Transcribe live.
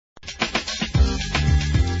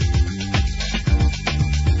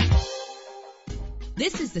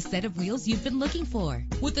This is the set of wheels you've been looking for,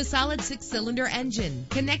 with a solid 6-cylinder engine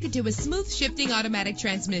connected to a smooth shifting automatic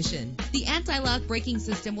transmission. The anti-lock braking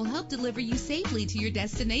system will help deliver you safely to your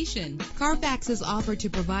destination. Carfax is offered to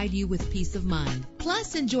provide you with peace of mind.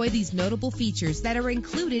 Plus, enjoy these notable features that are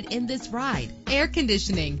included in this ride: air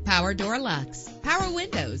conditioning, power door locks, power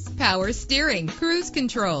windows, power steering, cruise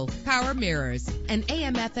control, power mirrors, an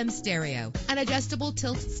AM/FM stereo, an adjustable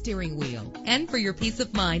tilt steering wheel. And for your peace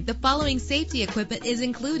of mind, the following safety equipment is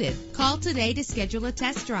included. Call today to schedule a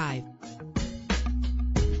test drive.